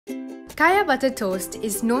Kaya butter toast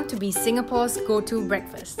is known to be Singapore's go-to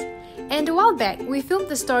breakfast. And a while back, we filmed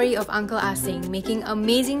the story of Uncle Ah Sing making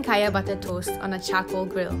amazing kaya butter toast on a charcoal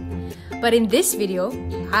grill. But in this video,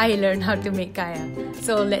 I learned how to make kaya.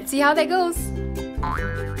 So let's see how that goes.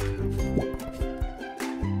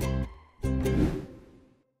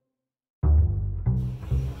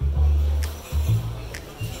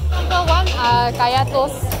 Number one, kaya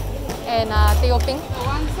toast and teh peng.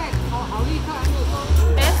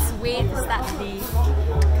 Best way to start the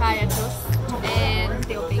kaya toast and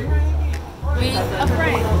teh peng with a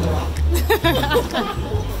friend.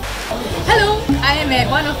 Hello, I am at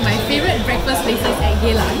one of my favorite breakfast places at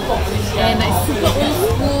Yih Yin, and it's super old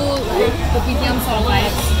school, like kopitiam sort of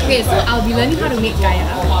vibes. Okay, so I'll be learning how to make kaya,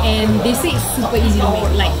 and they say it's super easy to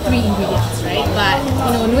make, like 3 ingredients, right? But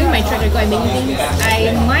you know, knowing my track record and making things,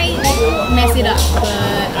 I might mess it up.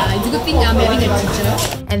 But it's a good thing I'm having a teacher,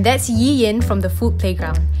 and that's Yih Yin from the Food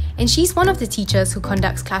Playground. And she's one of the teachers who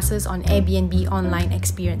conducts classes on Airbnb online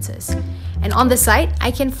experiences. And on the site,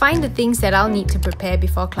 I can find the things that I'll need to prepare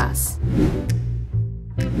before class.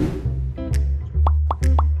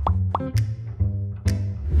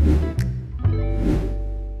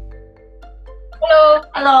 Hello!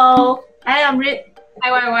 Hello! Hi, I'm Rit.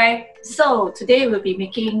 Hi, YY. So, today we'll be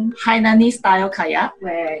making Hainanese style kaya,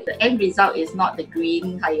 where the end result is not the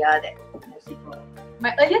green kaya that most people.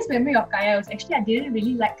 My earliest memory of kaya was actually I didn't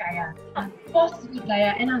really like kaya. I was forced to eat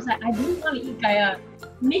kaya, and I was like, I didn't want to eat kaya.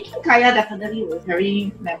 Making kaya definitely was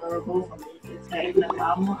very memorable for me. It's like my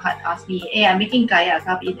mom had asked me, hey, I'm making kaya,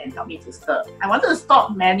 come in and help me to stir. I wanted to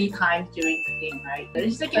stop many times during the thing, right? But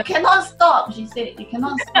she's like, you cannot stop. She said, you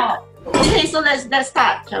cannot stop. Okay, so let's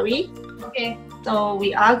start, shall we? Okay. So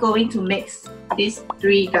we are going to mix these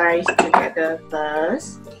 3 guys together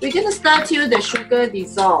first. We're going to stir till the sugar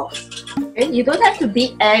dissolves. And you don't have to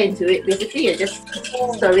beat air into it. Basically, you're just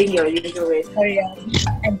stirring your usual way. Very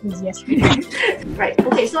enthusiastic. Right.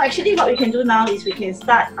 Okay, so actually what we can do now is we can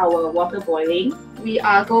start our water boiling. We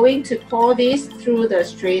are going to pour this through the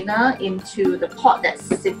strainer into the pot that's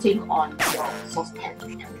sitting on your saucepan.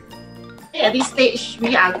 Okay, at this stage,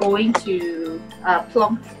 we are going to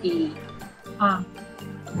plonk the...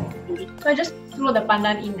 So I just throw the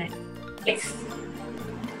pandan in, right? Yes.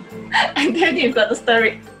 And then you've got to stir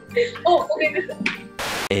it. Oh, okay.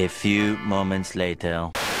 A few moments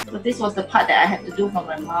later. So this was the part that I had to do for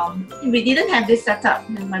my mom. We didn't have this set up.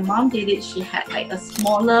 When my mom did it, she had like a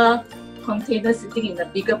smaller container sitting in a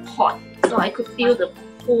bigger pot. So I could feel the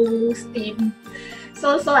full steam.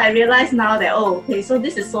 So I realized now that, oh, okay, so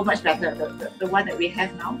this is so much better, the one that we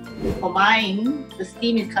have now. For mine, the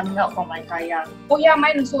steam is coming out from my kaya. Oh yeah,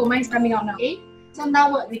 mine also. Mine's coming out now. Okay. So now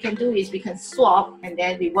what we can do is we can swap and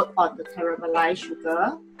then we work on the caramelized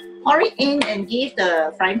sugar. Pour it in and give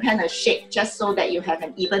the frying pan a shake just so that you have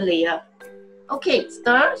an even layer. Okay,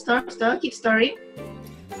 stir, keep stirring.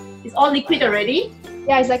 It's all liquid already.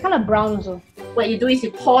 Yeah, it's like kind of brown also. What you do is you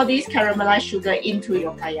pour this caramelized sugar into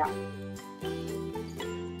your kaya.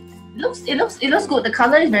 It looks good. The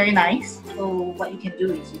color is very nice. So what you can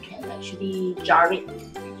do is you can actually jar it.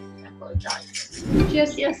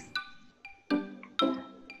 Cheers. Yes.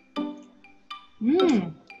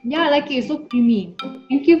 Yeah, I like it. It's so creamy.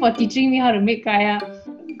 Thank you for teaching me how to make kaya.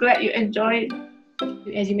 I'm glad you enjoyed.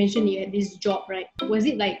 As you mentioned, you had this job, right? Was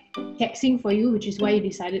it like taxing for you, which is why you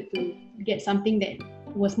decided to get something that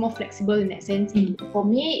was more flexible in that sense? For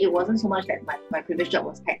me, it wasn't so much that my previous job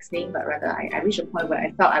was taxing, but rather I reached a point where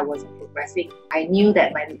I felt I wasn't progressing. I knew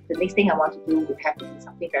that the next thing I want to do would have to be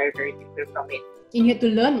something very, very different from it. And you had to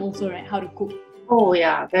learn also, right, how to cook. Oh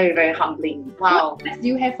yeah, very, very humbling. Wow. What advice do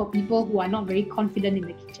you have for people who are not very confident in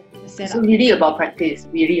the kitchen? It's really about practice,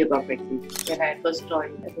 really about practice. When I first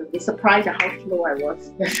joined, I was a bit surprised at how slow I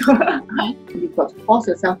was. You've got to force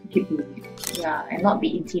yourself to keep doing it. Yeah, and not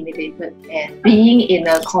be intimidated. And being in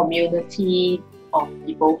a community of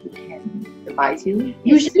people who can advise you.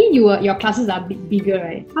 Usually your classes are a bit bigger,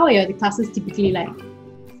 right? How are your classes typically like?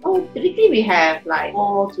 So typically we have like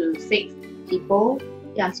 4 to 6 people.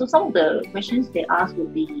 Yeah, so some of the questions they ask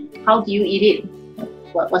would be, how do you eat it?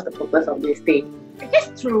 What's the purpose of this thing? I guess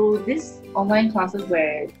through these online classes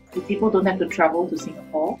where the people don't have to travel to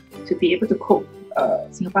Singapore to be able to cook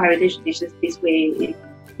Singapore heritage dishes this way,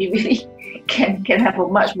 it really can have a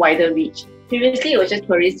much wider reach. Previously, it was just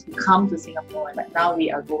tourists who come to Singapore, but now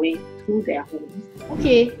we are going to their homes.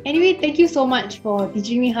 Okay, anyway, thank you so much for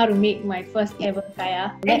teaching me how to make my first ever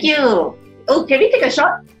kaya. Thank you! Oh, can we take a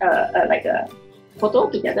shot? Like a photo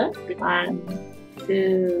together? 1,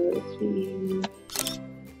 2, 3...